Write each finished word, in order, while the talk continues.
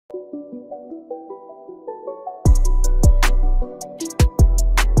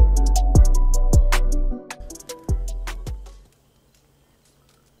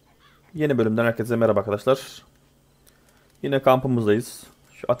Yeni bölümden herkese merhaba arkadaşlar. Yine kampımızdayız.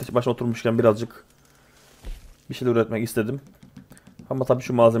 Şu ateş başına oturmuşken birazcık bir şeyler üretmek istedim. Ama tabii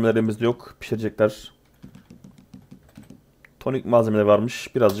şu malzemeler elimizde yok. Pişirecekler. Tonik malzemeler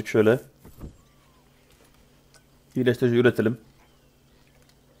varmış. Birazcık şöyle iyileştirici üretelim.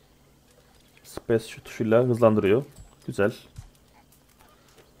 Space şu tuşuyla hızlandırıyor. Güzel.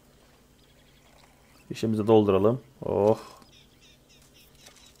 İşimizi dolduralım. Oh.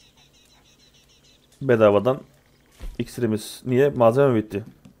 Bedavadan iksirimiz. Niye? Malzeme mi bitti?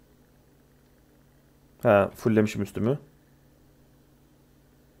 Ha, fulllemişim üstümü.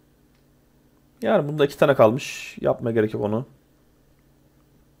 Yani bunda 2 tane kalmış. Yapmaya gerek yok onu.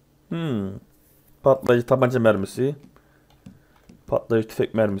 Hmm. Patlayıcı tabanca mermisi. Patlayıcı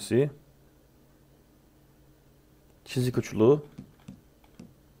tüfek mermisi. Çizik uçlu.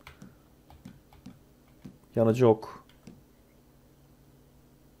 Yanıcı ok.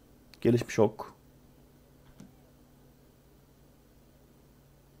 Gelişmiş ok.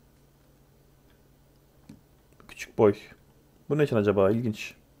 Küçük boy. Bu ne için acaba?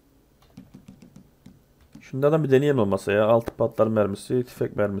 İlginç. Şunlardan bir deneyelim olmasa ya. Altı patlar mermisi,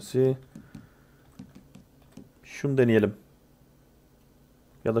 tüfek mermisi. Şunu deneyelim.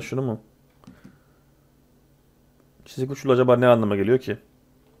 Ya da şunu mu? Çizik uçlu acaba ne anlama geliyor ki?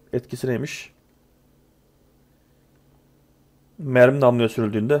 Etkisi neymiş? Mermi namluya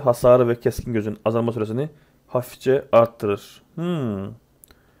sürüldüğünde hasarı ve keskin gözün azalma süresini hafifçe arttırır.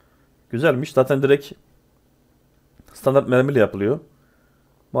 Güzelmiş. Zaten direkt standart mermiyle yapılıyor.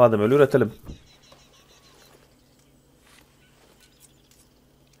 Madem öyle üretelim.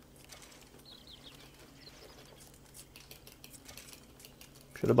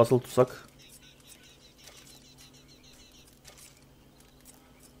 Şöyle basılı tutsak.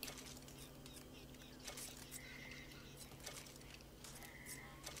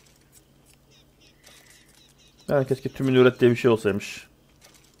 Yani keşke tümünü üret diye bir şey olsaymış.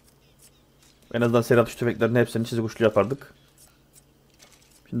 En azından seri atış tüfeklerin hepsini çizik uçlu yapardık.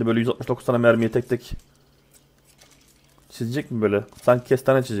 Şimdi böyle 169 tane mermiyi tek tek çizecek mi böyle? Sanki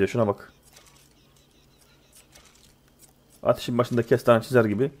kestane çiziyor. Şuna bak. Ateşin başında kestane çizer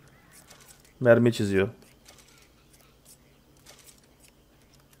gibi mermi çiziyor.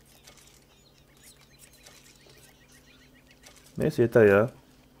 Neyse yeter ya.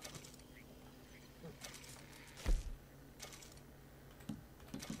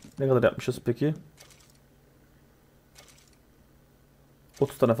 Ne kadar yapmışız peki?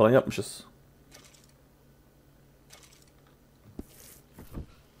 30 tane falan yapmışız.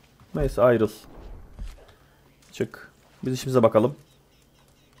 Neyse ayrıl. Çık. Biz işimize bakalım.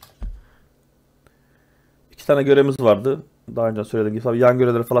 2 tane görevimiz vardı. Daha önce söylediğim gibi. Tabii yan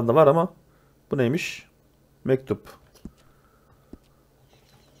görevleri falan da var ama bu neymiş? Mektup.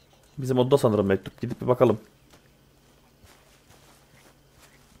 Bizim odada sanırım mektup. Gidip bir bakalım.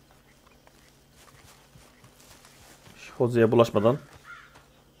 Şu Jose'ye bulaşmadan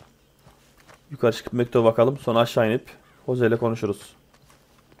yukarı çıkıp mektuba bakalım. Sonra aşağı inip Jose ile konuşuruz.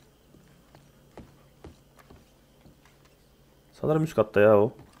 Sanırım üst katta ya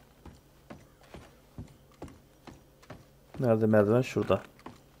o. Nerede merdiven? Şurada.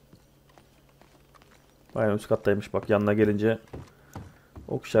 Aynen üst kattaymış bak. Yanına gelince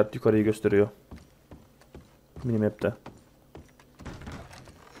ok işareti yukarıyı gösteriyor. Minimap'te.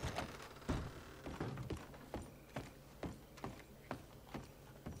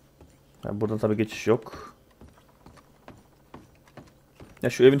 Yani buradan tabii geçiş yok. Ya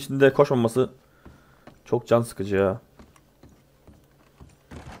şu evin içinde koşmaması çok can sıkıcı ya.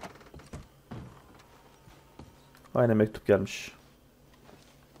 Aynen mektup gelmiş.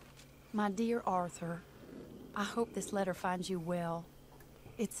 My dear Arthur, I hope this letter finds you well.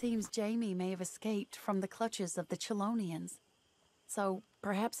 It seems Jamie may have escaped from the clutches of the Chelonians. So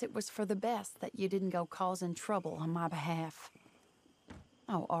perhaps it was for the best that you didn't go causing trouble on my behalf.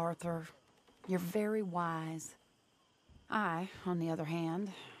 Oh, Arthur, you're very wise. I, on the other hand,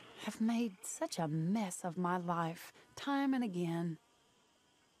 have made such a mess of my life time and again.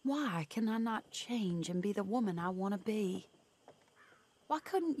 Why can I not change and be the woman I want to be? Why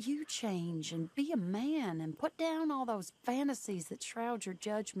couldn't you change and be a man and put down all those fantasies that shroud your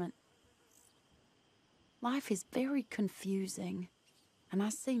judgment? Life is very confusing, and I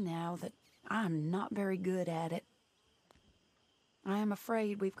see now that I'm not very good at it. I am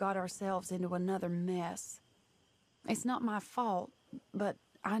afraid we've got ourselves into another mess. It's not my fault, but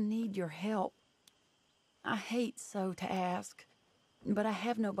I need your help. I hate so to ask, but I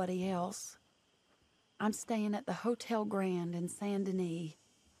have nobody else. I'm staying at the Hotel Grand in Saint Denis.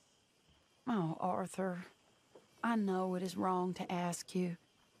 Oh, Arthur, I know it is wrong to ask you,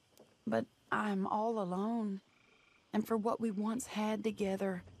 but I'm all alone. And for what we once had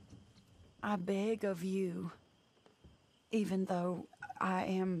together, I beg of you, even though I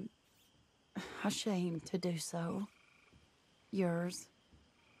am ashamed to do so. Yours,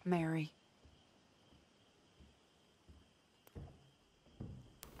 Mary.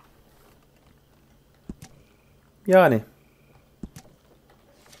 Yani.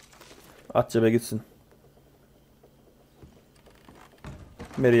 At cebe gitsin.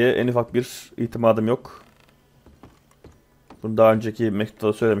 Mary'e en ufak bir itimadım yok. Bunu daha önceki mektupta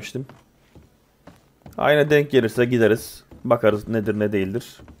da söylemiştim. Aynen denk gelirse gideriz. Bakarız nedir ne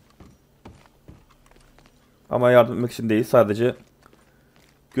değildir. Ama yardım etmek için değil. Sadece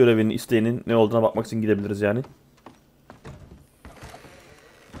görevinin, isteğinin ne olduğuna bakmak için gidebiliriz yani.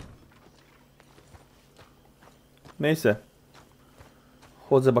 Neyse.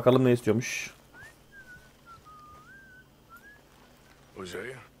 Jose bakalım ne istiyormuş.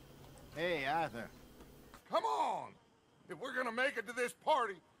 Jose? Hey, Arthur. Come on! If we're gonna make it to this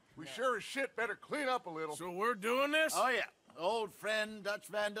party, we sure as shit better clean up a little. So we're doing this? Oh, yeah. Old friend Dutch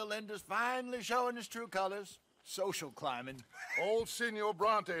Van der Linde's finally showing his true colors. Social climbing. Old Senor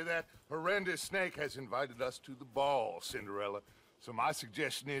Bronte, that horrendous snake, has invited us to the ball, Cinderella. So my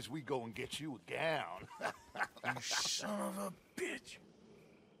suggestion is we go and get you a gown. You son of a bitch.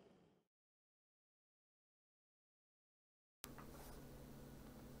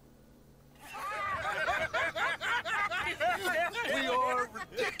 We are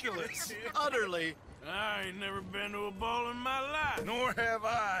ridiculous. Utterly. I ain't never been to a ball in my life. Nor have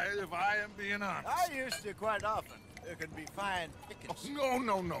I, if I am being honest. I used to quite often. There can be fine pickings.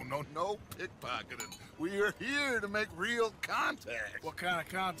 No pickpocketing. We are here to make real contact. What kind of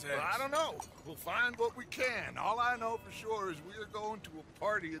contact? Well, I don't know. We'll find what we can. All I know for sure is we are going to a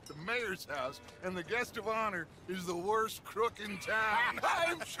party at the mayor's house, and the guest of honor is the worst crook in town.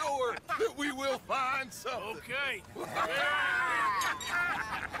 I'm sure that we will find something. Okay.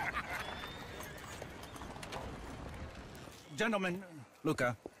 Gentlemen,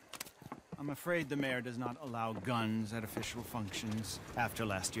 Luca, I'm afraid the mayor does not allow guns at official functions after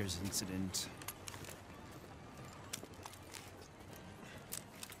last year's incident.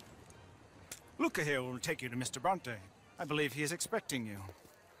 Luca here will take you to Mr. Bronte. I believe he is expecting you.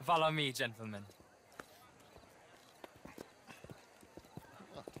 Follow me, gentlemen.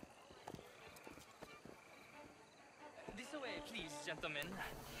 This way, please, gentlemen.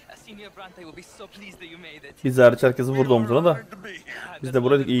 Senior Bronte will be so pleased that you made it. Biz hariç herkesi vurdu omzuna da. Biz de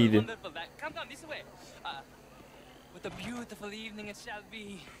burada iyiydi. Come, this way. What a beautiful evening it shall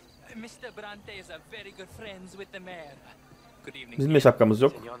be. Mr. Bronte is a very good friends with the mayor. Good evening. Bizim de şapkamız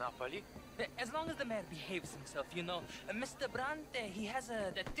yok. As long as the mayor behaves himself, you know. Mr. Bronte, he has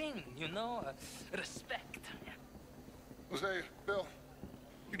that thing, you know, respect. Jose, Bill,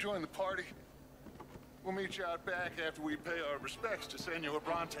 you join the party. We'll meet you out back after we pay our respects to Senor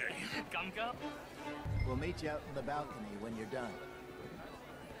Bronte. Come. We'll meet you out in the balcony when you're done.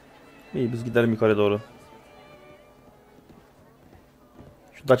 İyi biz gidelim yukarı doğru.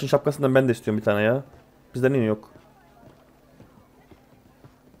 Şu Dutch'ın şapkasından ben de istiyorum bir tane ya. Bizde niye yok?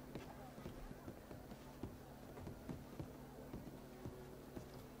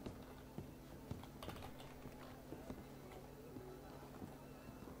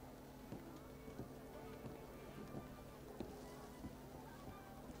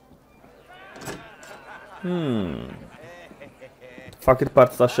 Fakir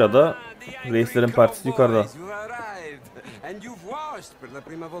partisi aşağıda, reislerin partisi yukarıda. And you've washed per la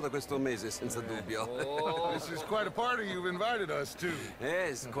prima volta questo mese, senza dubbio. This is quite a party you've invited us to.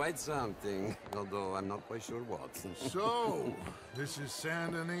 Yes, quite something. Although I'm not quite sure what. So, this is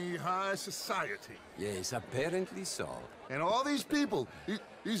Saint Denis High Society. Yes, apparently so. And all these people,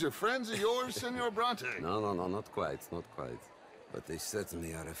 these are friends of yours, Senor Bronte? No, not quite, not quite. But they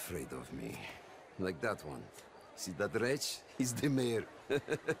certainly are afraid of me. Like that one. See that wretch? He's the mayor.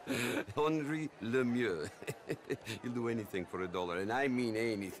 Henri Lemieux. He'll do anything for $1, and I mean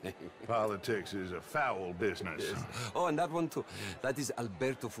anything. Politics is a foul business. Yes. Oh, and that one too. That is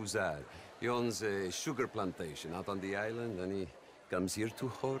Alberto Fusar. He owns a sugar plantation out on the island, and he comes here to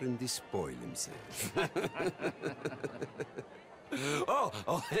whore and despoil himself.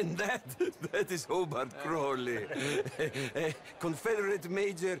 Oh, and that is Hobart Crawley, a Confederate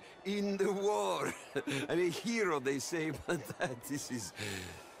major in the war. I mean, hero, they say, but that is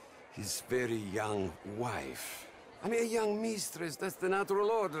his very young wife. I mean, a young mistress, that's the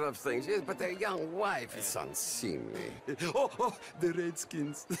natural order of things, yes, but a young wife is unseemly. Oh, the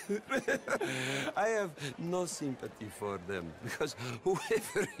Redskins. I have no sympathy for them, because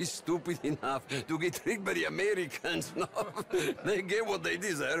whoever is stupid enough to get tricked by the Americans, no, they get what they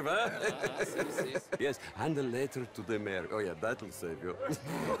deserve, huh? Yes, and a letter to the mayor. Oh, yeah, that'll save you.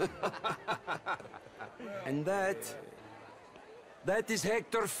 And that is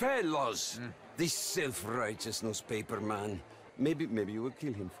Hector Fellows. This self-righteous newspaper man. Maybe you will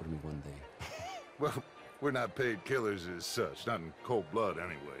kill him for me one day. Well, we're not paid killers as such, not in cold blood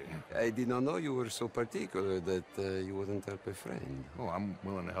anyway. I did not know you were so particular that you wouldn't help a friend. Oh, I'm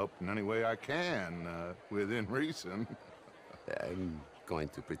willing to help in any way I can, within reason. I'm going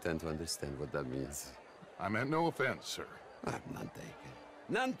to pretend to understand what that means. I meant no offense, sir. None taken.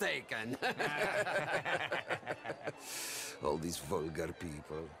 None taken! All these vulgar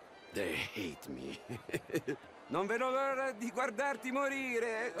people. They hate me. Non vedo l'ora di guardarti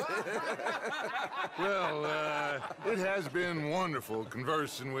morire. Well, it has been wonderful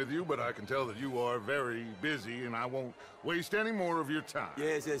conversing with you, but I can tell that you are very busy, and I won't waste any more of your time.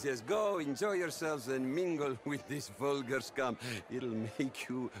 Yes. Go, enjoy yourselves, and mingle with this vulgar scum. It'll make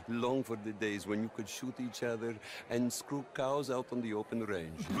you long for the days when you could shoot each other and screw cows out on the open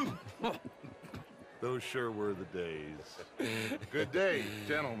range. Those sure were the days. Good day,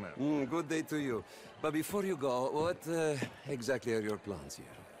 gentlemen. Good day to you. But before you go, what exactly are your plans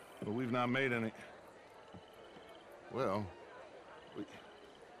here? Well, we've not made any... Well,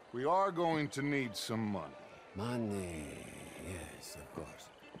 we are going to need some money. Money, yes, of course.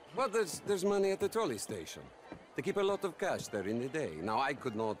 Well, there's money at the trolley station. They keep a lot of cash there in the day. Now, I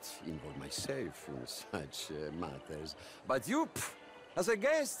could not involve myself in such matters. But you... As a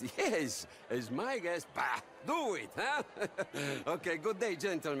guest? Yes. As my guest? Bah! Do it, huh? Okay, good day,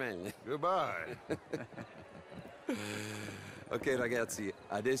 gentlemen. Goodbye. Ok, ragazzi,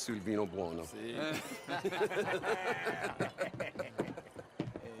 adesso il vino buono.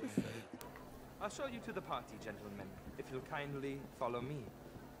 I'll show you to the party, gentlemen, if you'll kindly follow me.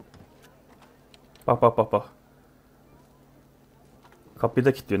 Bak. Kapıyı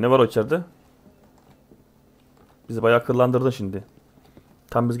da kilitliyor. Ne var o içeride? Bizi bayağı kırlandırdın şimdi.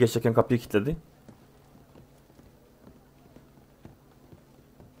 Tam biz geçerken kapıyı kilitledi.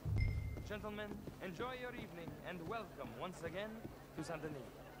 Gentlemen, enjoy your evening and welcome once again to Saint-Denis.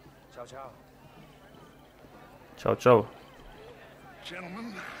 Ciao, ciao. Ciao.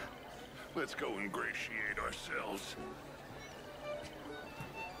 Gentlemen, let's go ingratiate ourselves.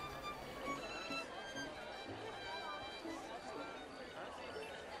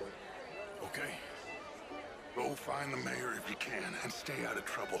 Okay. Go find the mayor if you can, and stay out of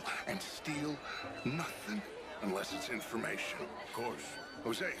trouble, and steal nothing unless it's information. Of course.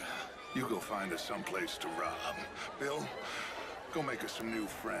 Jose, you go find us someplace to rob. Bill, go make us some new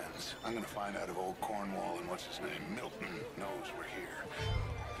friends. I'm gonna find out if old Cornwall and what's his name, Milton, knows we're here.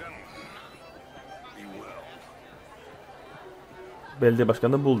 Gentlemen, be well. Belediye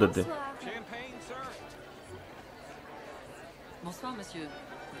başkanı bul dedi. Bonsoir, monsieur.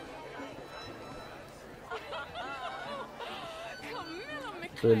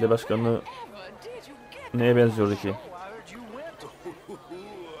 Belediye başkanı neye benziyordu ki?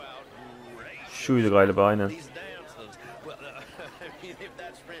 Şuydu galiba, aynen.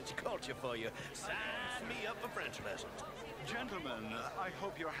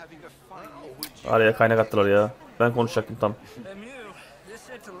 Araya kaynak attılar ya. Ben konuşacaktım tam. This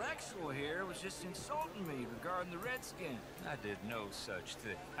intellectual here was just insulting me regarding the Redskin. I did no such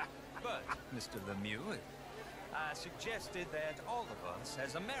thing. But, Mr. Lemieux, I suggested that all of us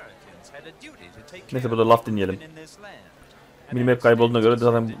as Americans had a duty to take care Neyse burada laf dinleyelim. in this land. Minimap kaybolduğuna göre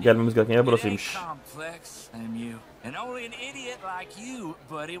zaten gelmemiz gereken yer burasıymış. Complex, Lemieux. And only an idiot like you,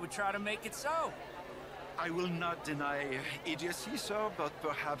 buddy, would try to make it so. I will not deny idiocy, sir, but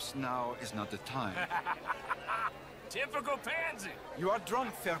perhaps now is not the time. Typical pansy. You are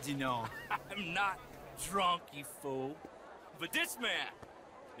drunk, Ferdinand. I'm not drunk, you fool. But this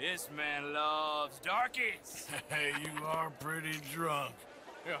man loves darkies. Hey, you are pretty drunk.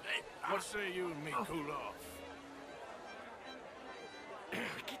 Yeah, what say you and me cool off?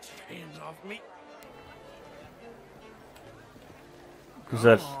 Get your hands off me.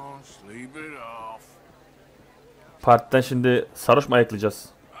 Güzel. Come on, sleep it off. Partiden şimdi sarhoş mu ayıklayacağız?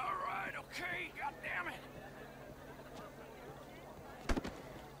 Alright, okay, goddammit.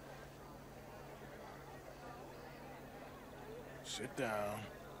 Sit down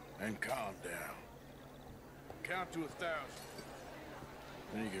and calm down. Count to 1,000.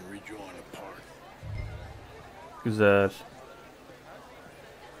 Then you can rejoin the party. Güzel.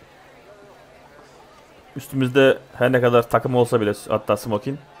 Üstümüzde her ne kadar takım olsa bile, hatta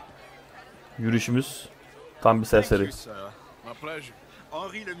smoking, yürüyüşümüz tam bir serseri. My pleasure.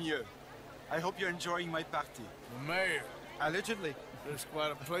 Henri Lemieux. I hope you're enjoying my party. The mayor. Allegedly. There's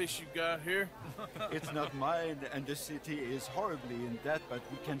quite a place you got here. It's not mine, and the city is horribly in debt, but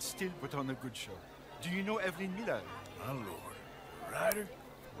we can still put on a good show. Do you know Evelyn Miller? My lord. Ryder?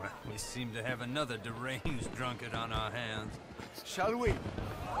 Well, we seem to have another deranged drunkard on our hands. Shall we?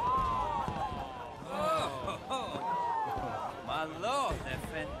 Oh, my lord,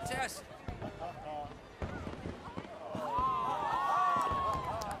 they're fantastic.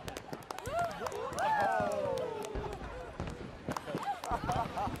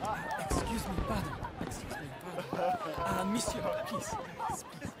 Excuse me, pardon. Excuse me, pardon. Monsieur, please.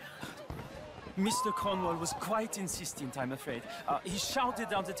 Mr. Cornwall was quite insistent, I'm afraid. He shouted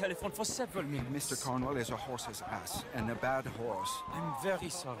down the telephone for several minutes. Mr. Cornwall is a horse's ass, and a bad horse. I'm very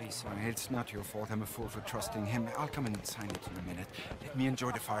sorry, sir. It's not your fault. I'm a fool for trusting him. I'll come and sign it in a minute. Let me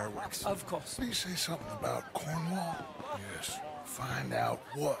enjoy the fireworks. Of course. Did he say something about Cornwall? Yes. Find out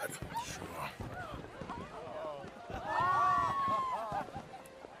what. Sure.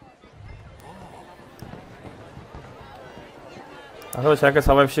 Arkadaşlar herkes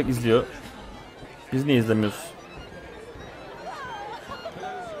havai fişek izliyor. Biz niye izlemiyoruz?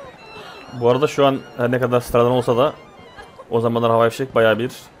 Bu arada şu an her ne kadar sıradan olsa da o zamanlar havai fişek bayağı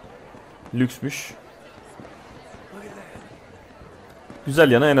bir lüksmüş.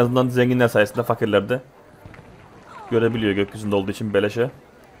 Güzel yanı en azından zenginler sayesinde fakirler de görebiliyor gökyüzünde olduğu için beleşe.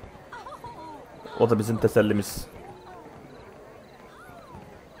 O da bizim tesellimiz.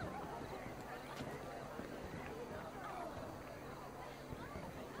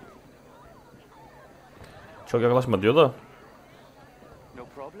 Çok yaklaşma diyor da. No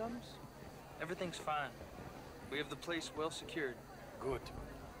problems? Everything's fine. We have the place well secured. Good.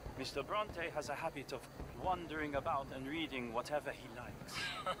 Mr. Bronte has a habit of wandering about and reading whatever he likes.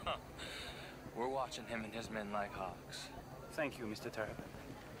 We're watching him and his men like hawks. Thank you, Mr. Terrapin.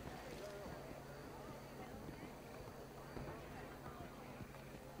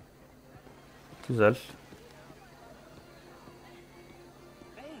 Güzel.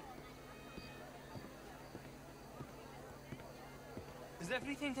 Is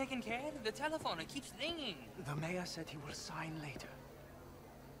everything taken care of? The telephone, it keeps ringing. The mayor said he will sign later.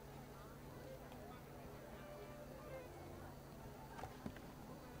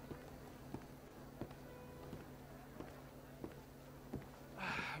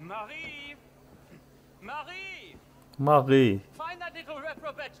 Marie! Marie! Marie. Find that little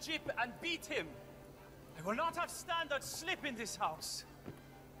reprobate Chip and beat him. I will not have standard slip in this house.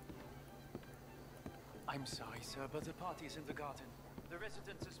 I'm sorry, sir, but the party is in the garden. The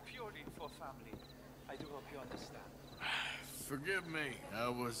residence is purely for family. I do hope you understand. Forgive me. I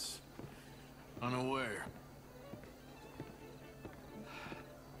was unaware.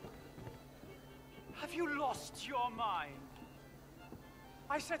 Have you lost your mind?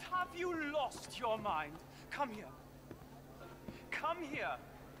 I said, have you lost your mind? Come here. Come here.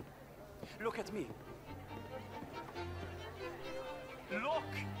 Look at me.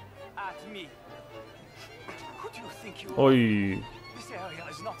 Look at me. Who do you think you are? Oy. This area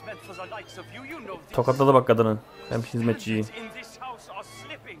is not meant for the likes of you. You know this. Tokatladı bak kadını. Hem hizmetçiyi. In this house are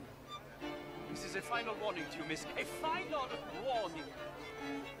slipping. This is a final warning to you, miss. A final warning.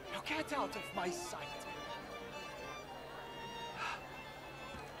 Now get out of my sight.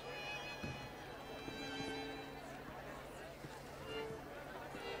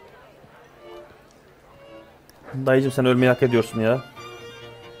 Dayıcım sen ölmeyi hak ediyorsun ya.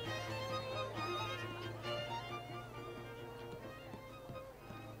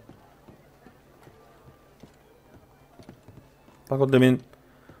 Bak o demin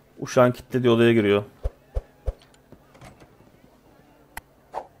uşağın kilitlediği odaya giriyor.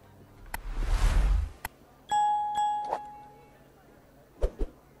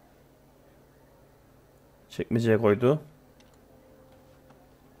 Çekmeceye koydu.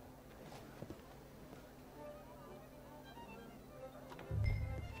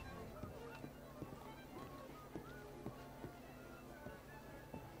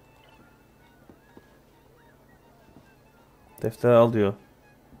 Defteri al diyor.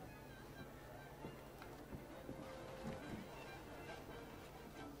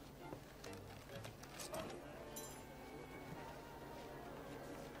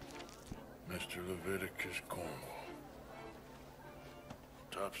 Mr. Leviticus Cornwall.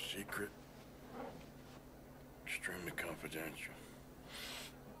 Top secret. Extremely confidential.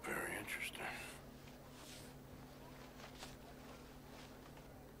 Very interesting.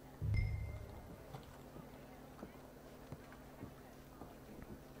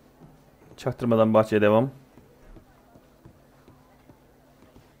 Çaktırmadan bahçeye devam.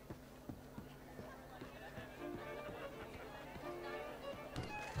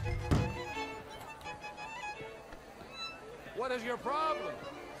 What is your problem?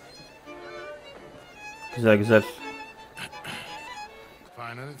 Güzel güzel.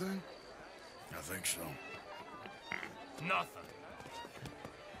 Find anything? I think so. Nothing.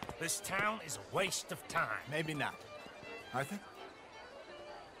 This town is a waste of time. Maybe not. Arthur?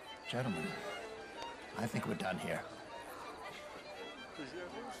 Gentlemen, I think we're done here.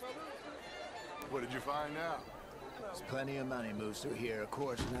 What did you find out? There's plenty of money moves through here, of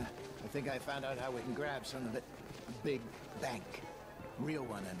course, and I think I found out how we can grab some of it. A big bank. Real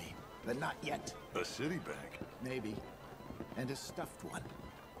one, I mean. But not yet. A city bank? Maybe. And a stuffed one.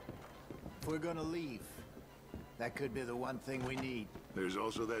 If we're gonna leave, that could be the one thing we need. There's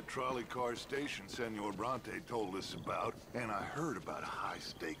also that trolley car station Senor Bronte told us about, and I heard about a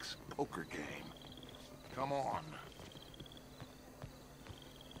high-stakes poker game. Come on.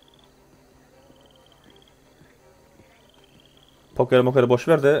 Poker boş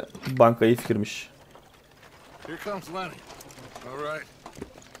ver de banka iyi fikirmiş. Here comes Lenny. All right.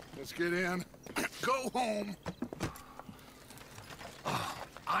 Let's get in. Go home.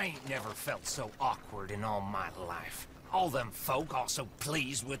 I ain't never felt so awkward in all my life. All them folk all so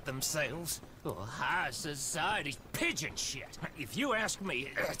pleased with themselves. Oh, high society's pigeon shit. If you ask me,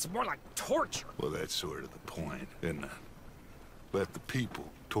 it's more like torture. Well, that's sort of the point, isn't it? Let the people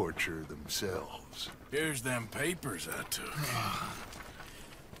torture themselves. Here's them papers I took.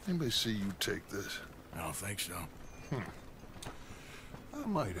 Anybody see you take this? I don't think so. I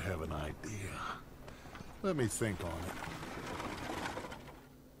might have an idea. Let me think on it.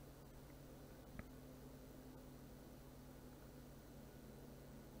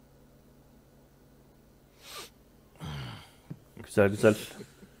 Güzel güzel.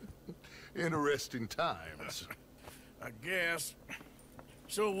 Interesting times. I guess.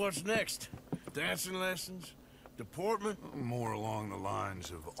 So what's next? Dancing lessons? Deportment? More along the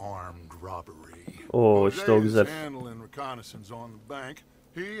lines of armed robbery. Oo işte o güzel. Handling reconnaissance on the bank.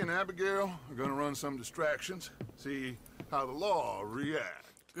 He and Abigail are gonna run some distractions. See how the law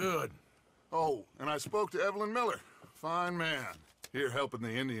reacts. Good. Oh, and I spoke to Evelyn Miller. Fine man. Here helping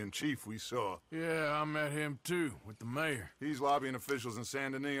the Indian chief we saw. Yeah, I met him too, with the mayor. He's lobbying officials in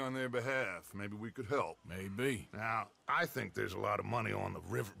Saint Denis on their behalf. Maybe we could help. Maybe. Now, I think there's a lot of money on the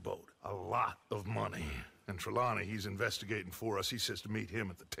riverboat. A lot of money. And Trelawney, he's investigating for us. He says to meet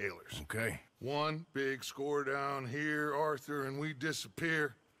him at the Taylor's. Okay. One big score down here, Arthur, and we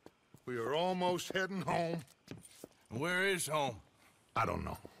disappear. We are almost heading home. Where is home? I don't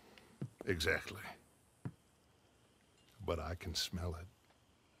know. Exactly. But I can smell it.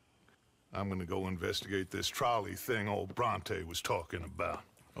 I'm gonna go investigate this trolley thing old Bronte was talking about.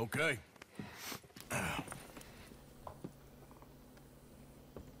 Okay.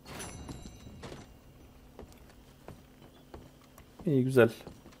 İyi güzel.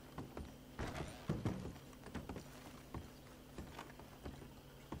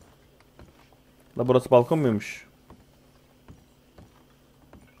 La burası balkon muymuş?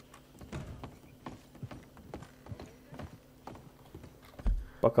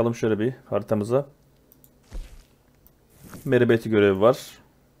 Bakalım şöyle bir haritamıza. Meribeti görevi var.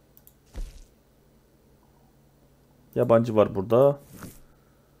 Yabancı var burada.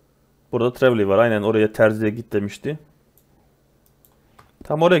 Burada Traveler var. Aynen oraya terziye git demişti.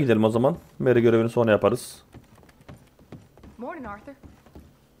 Tam oraya gidelim o zaman. Mary görevini sonra yaparız. Morning, Arthur.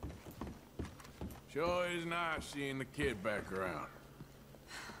 Sure is nice seeing the kid back around.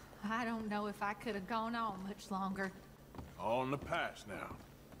 I don't know if I could have gone on much longer. All in the past now.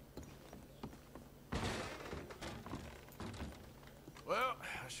 Well,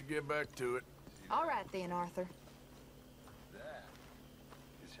 I should get back to it. All right then, Arthur. That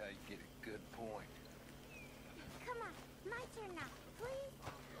is how you get a good point. Come on, my turn now, please.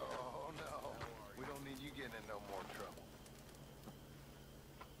 Oh, no. We don't need you getting in no more trouble.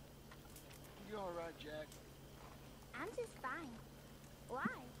 You all right, Jack? I'm just fine.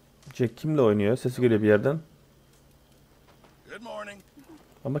 Why? Jack kimle oynuyor? Sesi geliyor bir yerden. Good morning.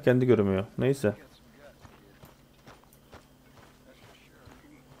 Ama kendi görmüyor. Neyse.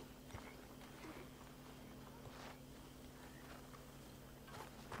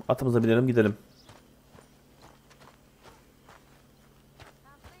 Atımıza binelim gidelim.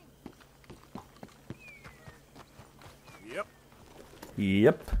 Yep.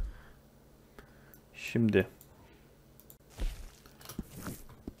 Yep. Şimdi.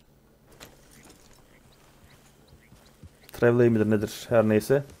 Traveler midir nedir? Her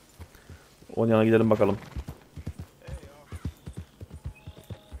neyse. Onun yanına gidelim bakalım.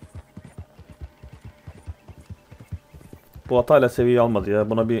 Bu at hala seviyeyi almadı ya.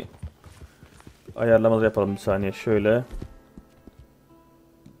 Buna bir ayarlamalar yapalım bir saniye. Şöyle.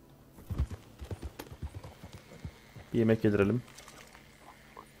 Bir yemek yedirelim.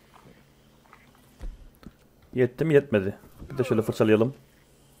 Yetti mi? Yetmedi. Bir de şöyle fırçalayalım.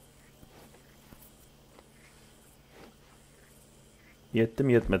 Yetti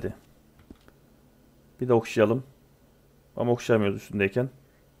mi? Yetmedi. Bir de okşayalım. Ama okşayamıyoruz üstündeyken.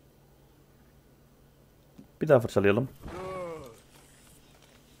 Bir daha fırçalayalım.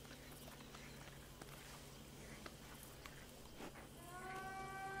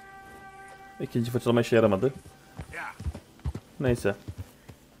 İkinci fırçalama işe yaramadı. Neyse.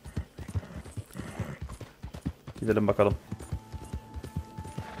 Gidelim bakalım.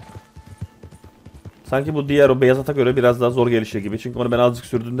 Sanki bu diğer o beyaz ata göre biraz daha zor gelişiyor gibi. Çünkü onu ben azıcık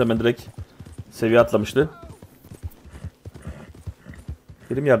sürdüğümde hemen direkt seviye atlamıştı.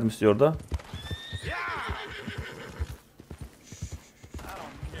 Biri mi yardım istiyor orada?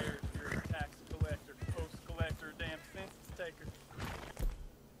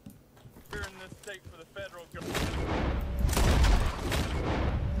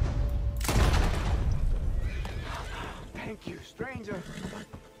 Thank you, stranger.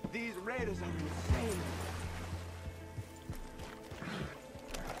 These raiders are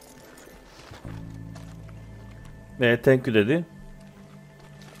insane. Thank you dedi.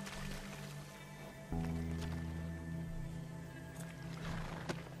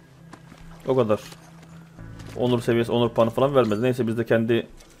 O kadar. Onur seviyesi, onur puanı falan vermedi. Neyse biz de kendi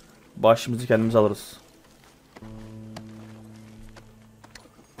başımızı kendimiz alırız.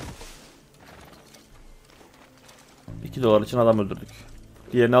 $2 için adam öldürdük.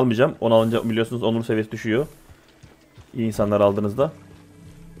 Diğerini almayacağım. Onu alınca biliyorsunuz onur seviyesi düşüyor. İyi insanlar aldığınızda.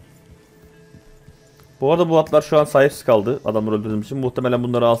 Bu arada bu atlar şu an sahipsiz kaldı. Adamları öldürdüğümüz için. Muhtemelen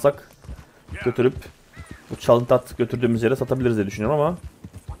bunları alsak götürüp bu çalıntı at götürdüğümüz yere satabiliriz diye düşünüyorum ama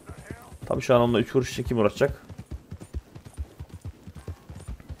tabii şu an onunla 3 kuruş için kim uğraşacak?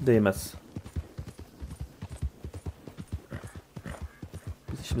 Değmez.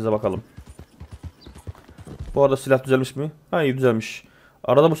 Biz işimize bakalım. Bu arada silah düzelmiş mi? Ha, iyi düzelmiş.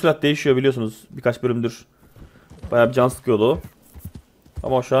 Arada bu silah değişiyor biliyorsunuz. Birkaç bölümdür bayağı bir can sıkıyordu o.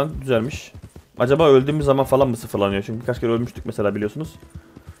 Ama şu an düzelmiş. Acaba öldüğümüz zaman falan mı sıfırlanıyor? Çünkü birkaç kere ölmüştük mesela biliyorsunuz.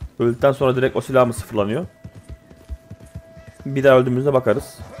 Öldükten sonra direkt o silah mı sıfırlanıyor? Bir daha öldüğümüzde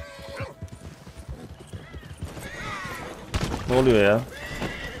bakarız. Ne oluyor ya?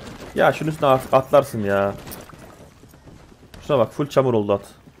 Ya şunun üstüne atlarsın ya. Şuna bak, full çamur oldu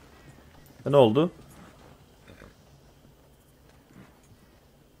at. Ne oldu?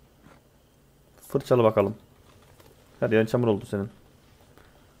 Fırçalı bakalım. Her yerin çamur oldu senin.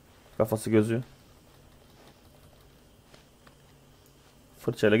 Kafası gözü.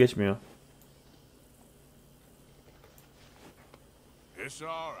 Fırçayla geçmiyor.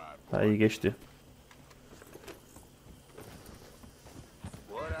 Ha, iyi geçti.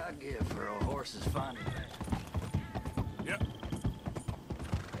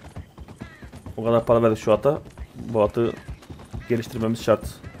 O kadar para verdik şu ata. Bu atı geliştirmemiz şart.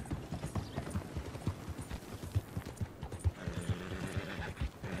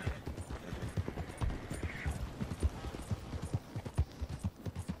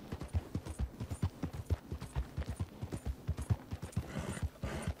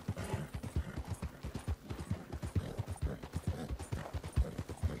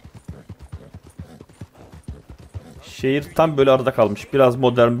 Şehir tam böyle arada kalmış. Biraz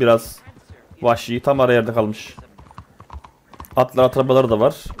modern, biraz vahşi, tam ara yerde kalmış. Atlar, arabaları da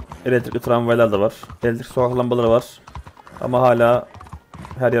var. Elektrikli tramvaylar da var. Elektrik sokak lambaları var. Ama hala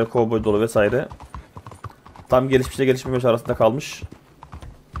her yer kovboy dolu vesaire. Tam gelişmişle gelişmemiş arasında kalmış.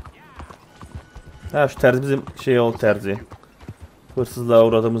 Ha, şu terzi bizim o terzi. Hırsızlığa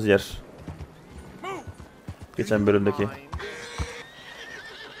uğradığımız yer. Geçen bölümdeki.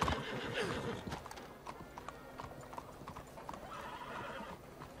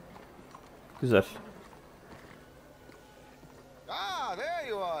 Güzel. Ah, there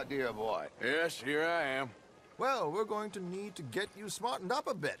you are, dear boy. Yes, here I am. Well, we're going to need to get you smartened up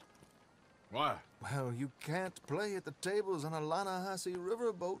a bit. Why? Well, you can't play at the tables on a Lanahassee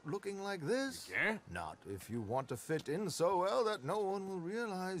riverboat looking like this. You can't? Not if you want to fit in so well that no one will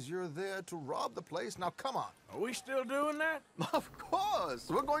realize you're there to rob the place. Now, come on. Are we still doing that? Of course.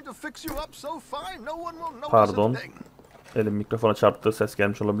 We're going to fix you up so fine no one will notice Pardon. a thing. Elim mikrofona çarptı. Ses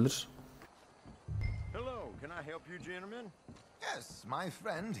gelmiş olabilir. Hello, can I help you gentlemen? Yes, my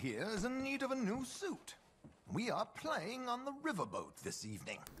friend here is in need of a new suit. We are playing on the riverboat this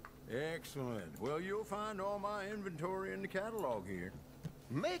evening. Excellent. Well, you'll find all my inventory in the catalog here.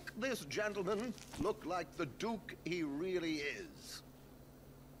 Make this gentleman look like the Duke he really is.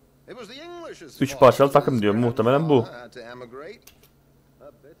 It was the English's 3 parçalı takım diyor. Muhtemelen bu.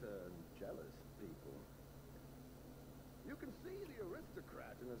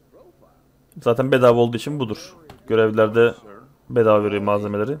 Zaten bedava olduğu için budur. Görevlilerde bedava veriyor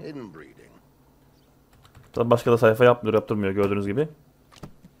malzemeleri. Başka da sayfa yaptırmıyor gördüğünüz gibi.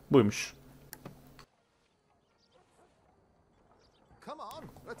 Buymuş.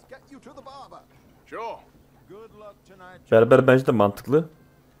 Berber bence de mantıklı.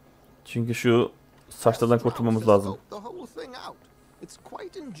 Çünkü şu saçlardan kurtulmamız lazım. It's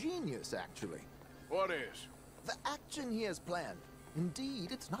quite ingenious, actually. What is? The action he has planned.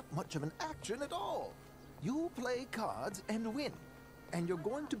 Indeed, it's not much of an action at all. You play cards and win. And you're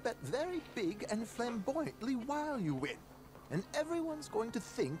going to bet very big and flamboyantly while you win. And everyone's going to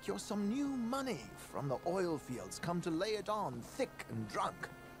think you're some new money from the oil fields come to lay it on thick and drunk.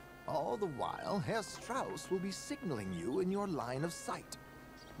 All the while, Herr Strauss will be signaling you in your line of sight.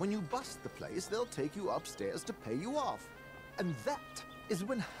 When you bust the place, they'll take you upstairs to pay you off. And that is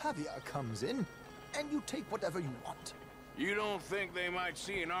when Javier comes in, and you take whatever you want. You don't think they might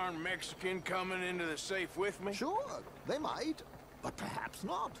see an armed Mexican coming into the safe with me? Sure, they might, but perhaps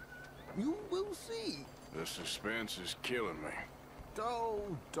not. You will see. The suspense is killing me. Oh,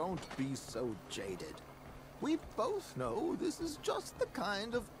 don't be so jaded. We both know this is just the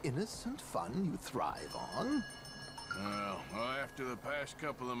kind of innocent fun you thrive on. Well, after the past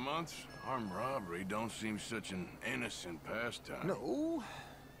couple of months, armed robbery don't seem such an innocent pastime. No,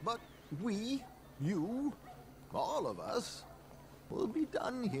 but we, you, all of us, will be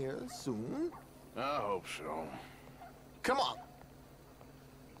done here soon. I hope so. Come on.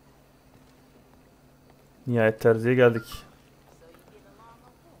 Nihayet terziye geldik.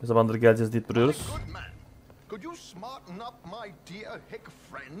 Ne zamandır geleceğiz deyip duruyoruz. Could you smarten up my dear hick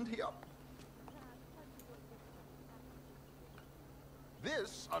friend here?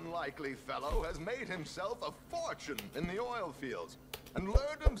 This unlikely fellow has made himself a fortune in the oil fields and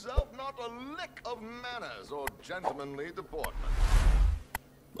learned himself not a lick of manners or gentlemanly deportment.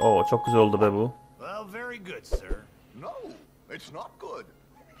 Oo, çok güzel oldu be bu. Well, very good, sir. No, it's not good.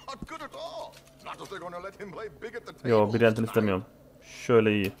 Not good at all. Not if they're going to let him play big at the table. Yo, Brilliant'ını istemiyorum.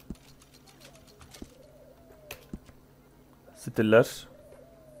 Şöyle iyi. Stiller.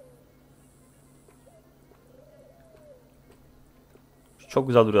 Çok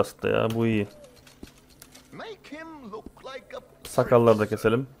güzel duruyor aslında ya. Bu iyi. Sakalları da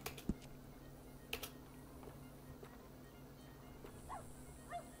keselim.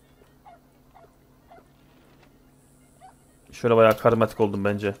 Şöyle bayağı karizmatik oldum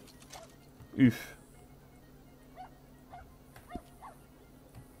bence. Üf.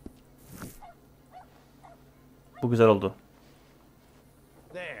 Bu güzel oldu.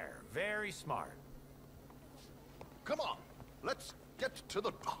 There, very smart. Come on, let's get to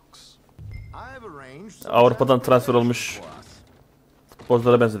the docks. I've arranged. Avrupa'dan transfer olmuş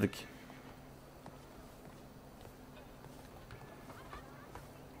futbolculara benzedik.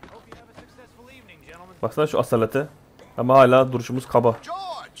 Baksana şu asalete. Ama hala duruşumuz kaba.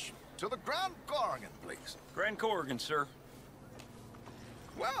 George, to the Grand Corrigan, please. Grand Corrigan, sir.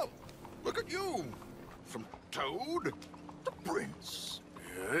 Well, look at you. From Toad to Prince.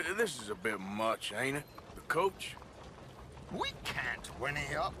 Yeah, this is a bit much, ain't it? The coach? We can't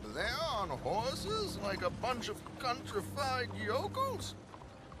whinny up there on horses like a bunch of countrified yokels.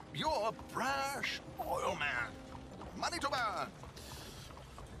 You're a brash oil man. Money to burn.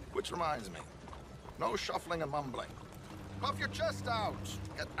 Which reminds me, no shuffling and mumbling. Puff your chest out.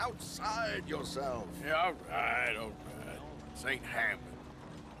 Get outside yourself. Yeah, all right. This ain't happening.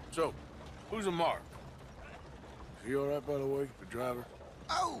 So, who's a mark? Is he all right, by the way, the driver?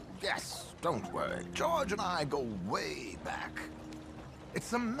 Oh, yes. Don't worry. George and I go way back.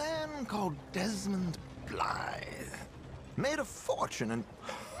 It's a man called Desmond Blythe. Made a fortune in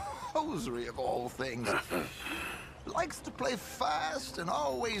hosiery of all things. Likes to play fast and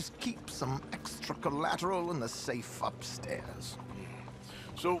always keeps some extra collateral in the safe upstairs.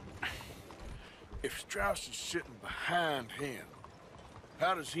 So, if Strauss is sitting behind him,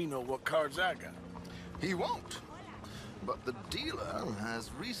 how does he know what cards I got? He won't. But the dealer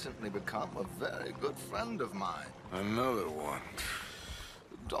has recently become a very good friend of mine. Another one.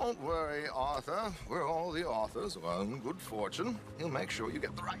 Don't worry, Arthur. We're all the authors of our good fortune. He'll make sure you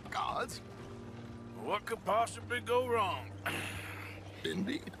get the right cards. What could possibly go wrong?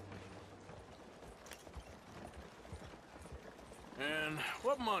 Indeed. And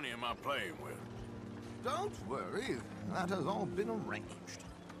what money am I playing with? Don't worry. That has all been arranged.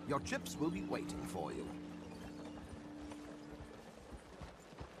 Your chips will be waiting for you.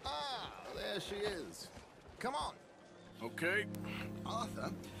 there she is. Come on. Okay.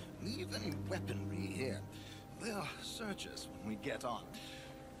 Arthur, leave any weaponry here. They'll search us when we get on.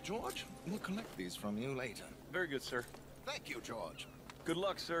 George, we'll collect these from you later. Very good, sir. Thank you, George. Good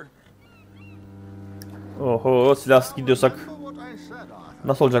luck, sir. Oho, silahsız gidiyorsak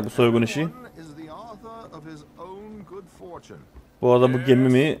nasıl olacak bu soygun işi? Bu arada bu gemi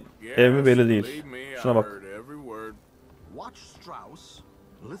mi, ev mi belli değil. Şuna bak. Watch Strauss,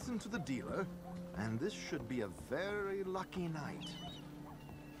 listen to the dealer, and this should be a very lucky night.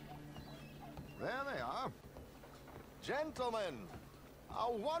 There they are. Gentlemen,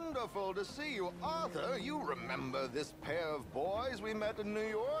 how wonderful to see you. Arthur, you remember this pair of boys we met in New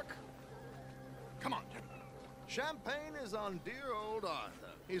York? Come on, gentlemen. Champagne is on dear old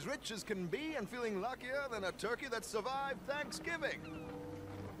Arthur. He's rich as can be and feeling luckier than a turkey that survived Thanksgiving.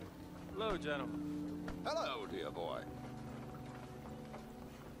 Hello, gentlemen. Hello, dear boy.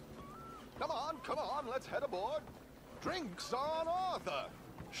 Come on, let's head aboard. Drinks on Arthur.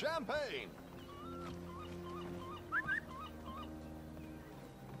 Champagne.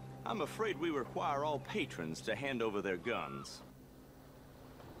 I'm afraid we require all patrons to hand over their guns.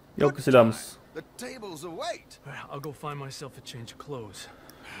 Yok silahımız. The tables await. I'll go find myself a change of clothes.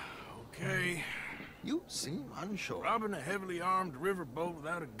 Okay. You seem unsure. Robbing a heavily armed riverboat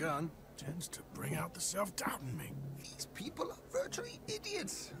without a gun tends to bring out the self-doubt in me. These people are virtually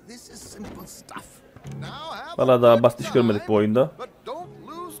idiots. This is simple stuff. Now have Valla daha basit iş görmedik bu oyunda.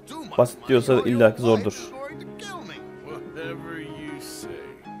 Basit diyorsa illaki zordur. Whatever you say.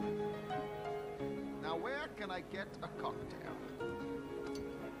 Now where can I get a cocktail?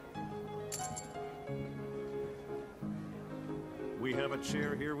 We have a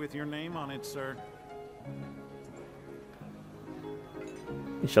chair here with your name on it, sir.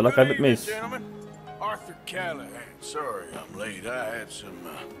 İnşallah kaybetmeyiz. Arthur Callahan. Sorry I'm late. I had some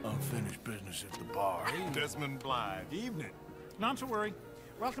unfinished business at the bar. Desmond Blythe. Evening. Not to worry.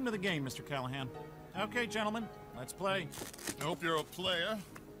 Welcome to the game, Mr. Callahan. Okay, gentlemen, let's play. I hope you're a player.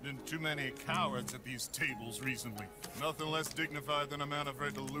 Been too many cowards at these tables recently. Nothing less dignified than a man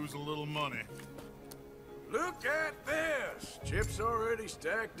afraid to lose a little money. Look at this! Chips already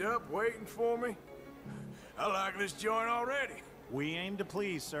stacked up, waiting for me. I like this joint already. We aim to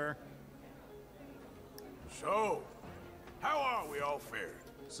please, sir. So, how are we all fared?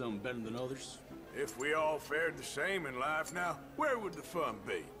 Some better than others. If we all fared the same in life now, where would the fun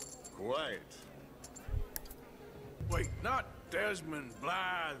be? Quiet. Wait, not Desmond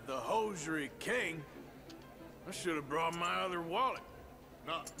Blythe, the hosiery king. I should have brought my other wallet.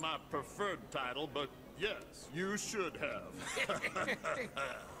 Not my preferred title, but yes, you should have.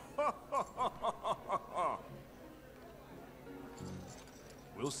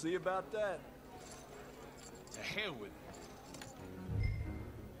 We'll see about that. To hell with it.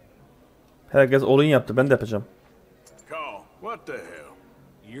 Herkes oyun yaptı, ben de yapacağım. Call, what the hell?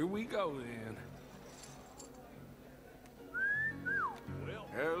 Here we go then.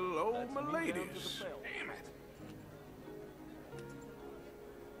 Hello, my ladies. Damn it.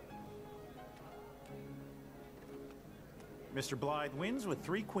 Mr. Blythe wins with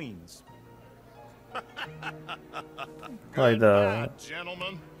 3 queens. Hayda.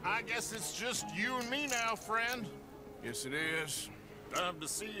 Gentlemen, I guess it's just you and me now, friend. Yes, it is. Time to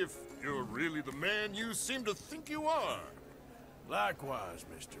see if you're really the man you seem to think you are. Likewise,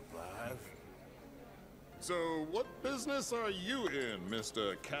 Mr. Blythe. So, what business are you in,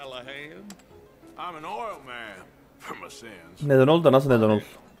 Mr. Callahan? I'm an oil man, for my sins. Neden oldu da nasıl neden oldu?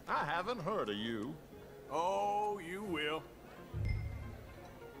 I haven't heard of you. Oh, you will.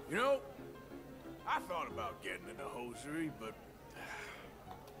 You know, I thought about getting into hosiery, but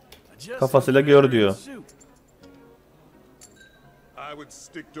I just Kafasıyla gör diyor. I would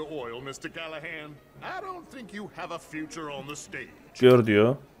stick to oil, Mr. Callahan. I don't think you have a future on the stage. Gör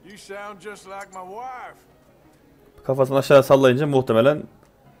diyor. You sound just like my wife. Kafasını aşağı sallayınca muhtemelen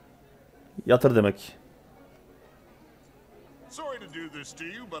yatır demek. Sorry to do this to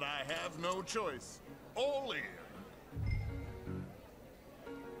you, but I have no choice. All in.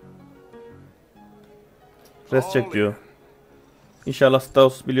 Res çek diyor. İnşallah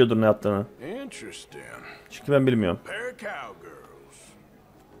Strauss biliyordur ne yaptığını. Interesting. Çünkü ben bilmiyorum. Pair of cowgirls.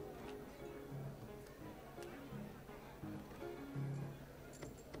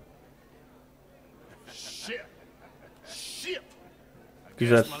 Shit. Shit.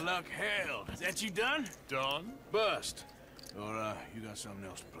 Güzel. My luck held. Is that you done? Done? Bust. Or you got something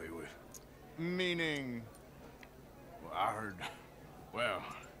else to play with? Meaning? Well,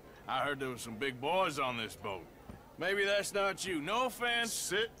 I heard there was some big boys on this boat. Maybe that's not you. No offense.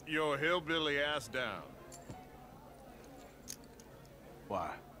 Sit your hillbilly ass down. Why?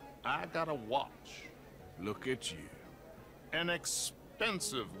 I got a watch. Look at you. An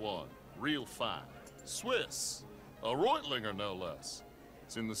expensive one. Real fine. Swiss. A Reutlinger, no less.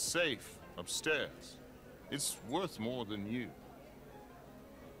 It's in the safe upstairs. It's worth more than you.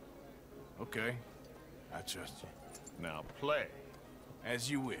 Okay. I trust you. Now play. As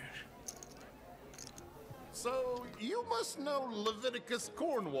you wish. So, you must know Leviticus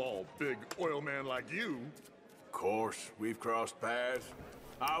Cornwall, big oil man like you. Of course, we've crossed paths.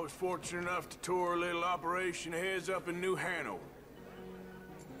 I was fortunate enough to tour a little operation of his up in New Hanover.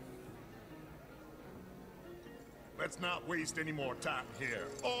 Let's not waste any more time here.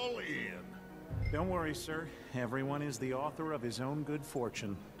 All in. Don't worry, sir. Everyone is the author of his own good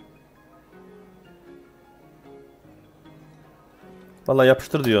fortune. Vallahi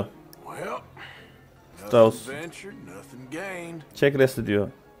yapıştır diyor. Well, Strauss. nothing ventured, nothing gained. Çek resti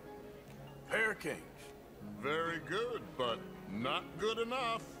diyor. Pair kings. Very good, but not good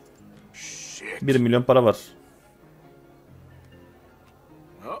enough. Shit. 1 milyon para var.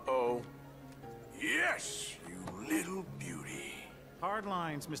 Uh-oh. Yes, you little beauty. Hard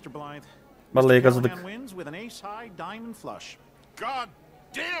lines, Mr. Blythe. Vallahi Mr. kazıdık. Callahan wins with an ace-high diamond flush. God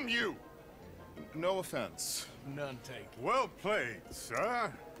damn you! No offense. None taken. Well played,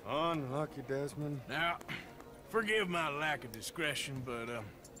 sir. Unlucky, Desmond. Now, forgive my lack of discretion, but,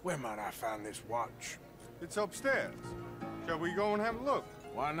 where might I find this watch? It's upstairs. Shall we go and have a look?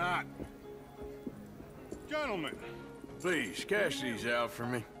 Why not? Gentlemen. Please, cash these out for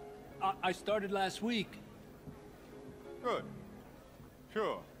me. I started last week. Good.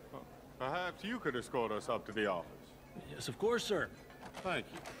 Sure. Perhaps you could escort us up to the office. Yes, of course, sir. Thank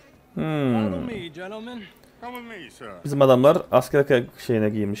you. Follow me, gentlemen. Come with me, sir. Bizim adamlar asker şeyine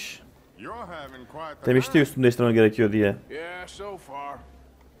giymiş. You're having quite the Demişti time. üstünü değiştirmem gerekiyor diye. Yeah, so far.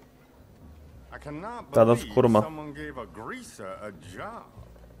 I cannot Daha doğrusu believe koruma. someone gave a greaser a job.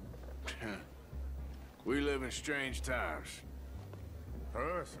 We live in strange times.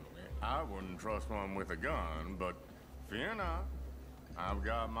 Personally, I wouldn't trust one with a gun, but fear not. I've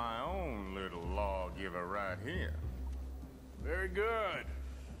got my own little lawgiver right here. Very good.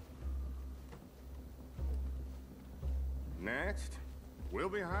 Next, we'll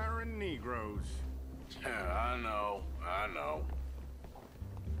be hiring Negroes. I know.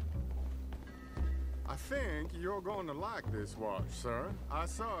 I think you're going to like this watch, sir. I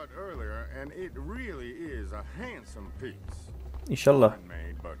saw it earlier, and it really is a handsome piece. İnşallah.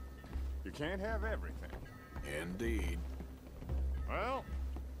 Handmade, but you can't have everything. Indeed. Well,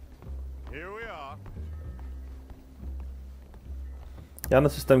 here we are.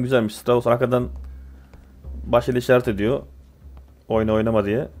 Yalnız sistem güzelmiş. Strauss arkadan başıyla işaret ediyor. Oyna oynama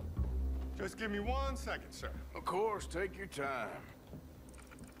diye. Just give me 1 second, sir. Of course, take your time.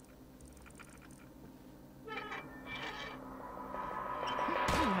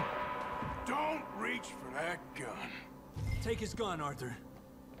 Don't reach for that gun. Take his gun, Arthur.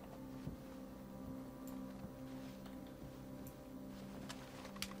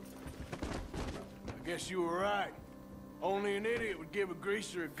 I guess you were right. Only an idiot would give a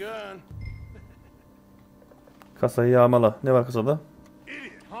greaser a gun. Kasayı yağmala. Ne var kasada?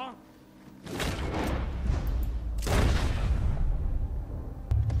 Idiot, huh?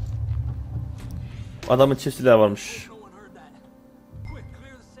 Adamın çift silahı varmış. Quick,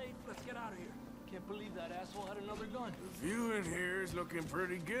 clear the safe. Let's get out of here. Can't believe that asshole had another gun. The view in here is looking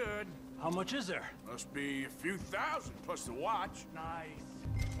pretty good. How much is there? Must be a few thousand plus the watch. Nice.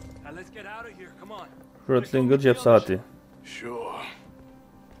 Now let's get out of here. Come on. Reutlinger cep saati. Sure.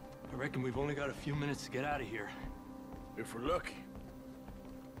 I reckon we've only got a few minutes to get out of here. If we're lucky.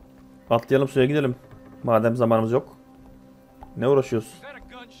 Atlayalım suya gidelim. Madem zamanımız yok. Ne uğraşıyoruz? Is that a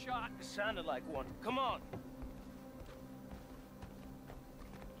gunshot? It sounded like one. Come on.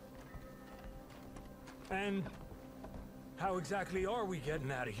 And how exactly are we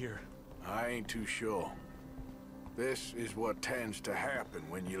getting out of here? I ain't too sure. This is what tends to happen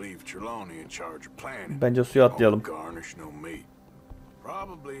when you leave Trelawney in charge of planning. Bence suya atlayalım. No garnish, no meat.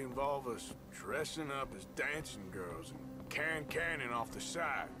 Probably involve us dressing up as dancing girls and canning off the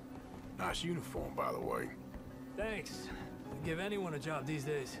side. Nice uniform, by the way. Thanks. Give anyone a job these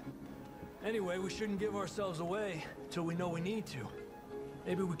days. Anyway, we shouldn't give ourselves away till we know we need to.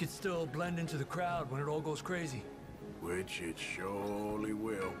 Maybe we could still blend into the crowd when it all goes crazy. Which it surely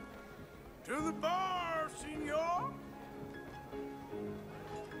will. To the bar, senor!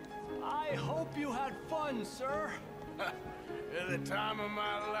 I hope you had fun, sir. At the time of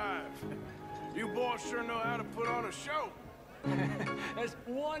my life. You boys sure know how to put on a show. That's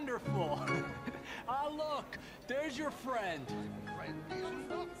wonderful. Ah, look, there's your friend. Friend is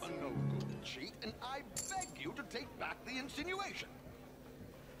not a no-good cheat, and I beg you to take back the insinuation.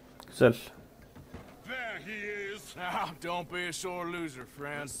 Güzel. There he is. Now, don't be a sore loser,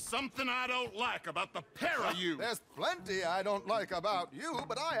 friend. Something I don't like about the pair of you. There's plenty I don't like about you,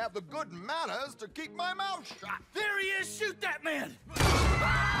 but I have the good manners to keep my mouth shut. There he is! Shoot that man!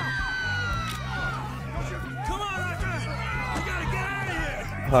 Come on, Arthur! You gotta get out of here!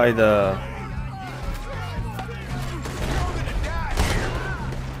 Hayda.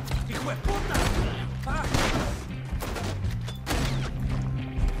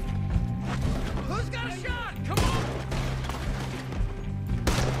 Who's got a shot? Come on!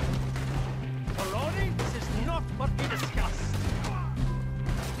 Maloney, this is not what we discussed.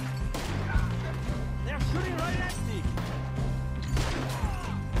 They're shooting right at me.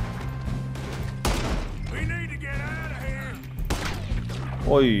 We need to get out of here.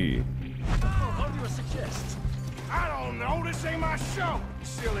 Oy. What do you suggest? I don't know. This ain't my show.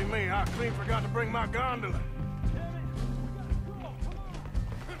 Silly me. I clean forgot to bring my gondola.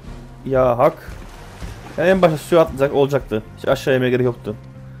 Ya hak. Yani en başta suya atlayacak olacaktı. Hiç aşağı inmeye gerek yoktu.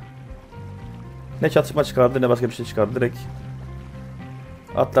 Ne çatışma çıkardı ne başka bir şey çıkardı. Direkt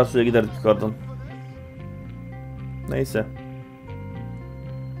atlar suya giderdik yukarıdan. Neyse.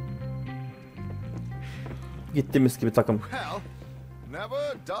 Gittiğimiz gibi takım. Well, never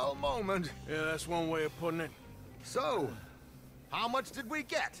a dull moment. Yeah, that's one way of putting it. So, how much did we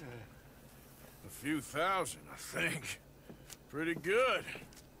get? A few thousand, I think. Pretty good.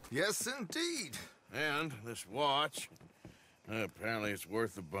 Yes, indeed. And this watch, apparently it's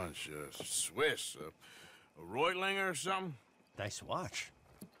worth a bunch. Swiss, a Reutlinger or something? Nice watch.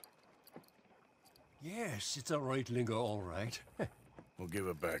 Yes, it's a Reutlinger, all right. We'll give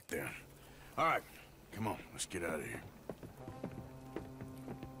it back then. All right, come on, let's get out of here.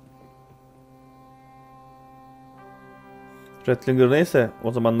 Reutlinger neyse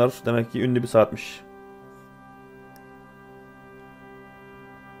o zamanlar demek ki ünlü bir saatmiş.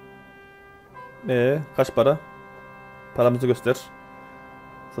 Kaç para? Paramızı göster.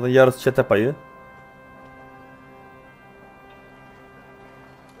 Zaten yarısı çete payı.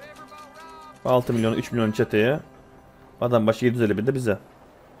 $6 milyon, 3 milyon çeteye. Adam başı 750 bin de bize.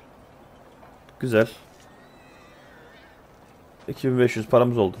 Güzel. 2500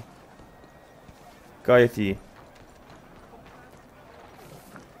 paramız oldu. Gayet iyi.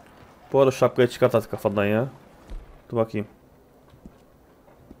 Bu arada şapkayı çıkart artık kafandan ya. Dur bakayım.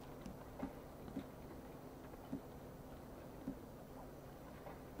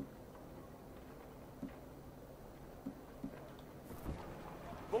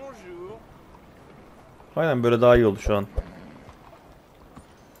 Aynen böyle daha iyi oldu şu an.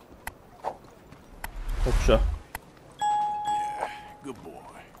 Okşa. Good boy.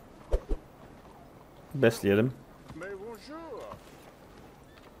 Besleyelim. Mais bonjour.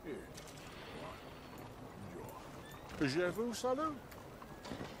 Je vous salue.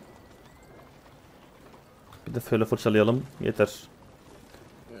 Bir de şöyle fırçalayalım. Yeter.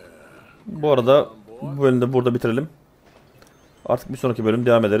 Bu arada bu bölümü de burada bitirelim. Artık bir sonraki bölüm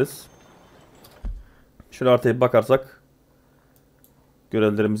devam ederiz. Şöyle haritaya bakarsak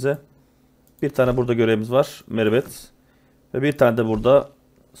görevlerimize. Bir tane burada görevimiz var. Meribet. Ve bir tane de burada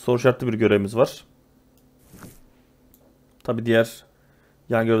soru işaretli bir görevimiz var. Tabi diğer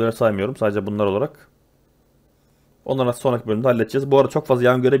yan görevleri saymıyorum. Sadece bunlar olarak. Onları sonraki bölümde halledeceğiz. Bu arada çok fazla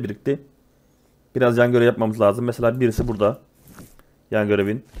yan görev birikti. Biraz yan görev yapmamız lazım. Mesela birisi burada. Yan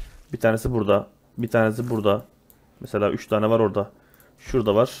görevin. Bir tanesi burada. Bir tanesi burada. Mesela 3 tane var orada.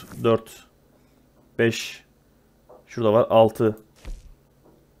 Şurada var. 4. 5. Şurada var. 6.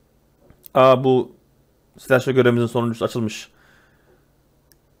 Bu silahşör görevimizin sonuncusu açılmış.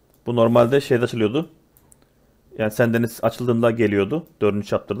 Bu normalde şeyde açılıyordu. Yani sendeniz açıldığında geliyordu. 4.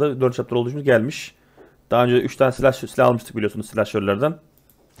 chapter'da. 4. chapter olduğu için gelmiş. Daha önce 3 tane silah almıştık biliyorsunuz silahşörlerden.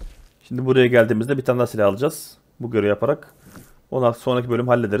 Şimdi buraya geldiğimizde bir tane daha silah alacağız. Bu görevi yaparak. Ondan sonraki bölüm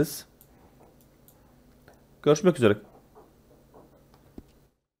hallederiz. Görüşmek üzere.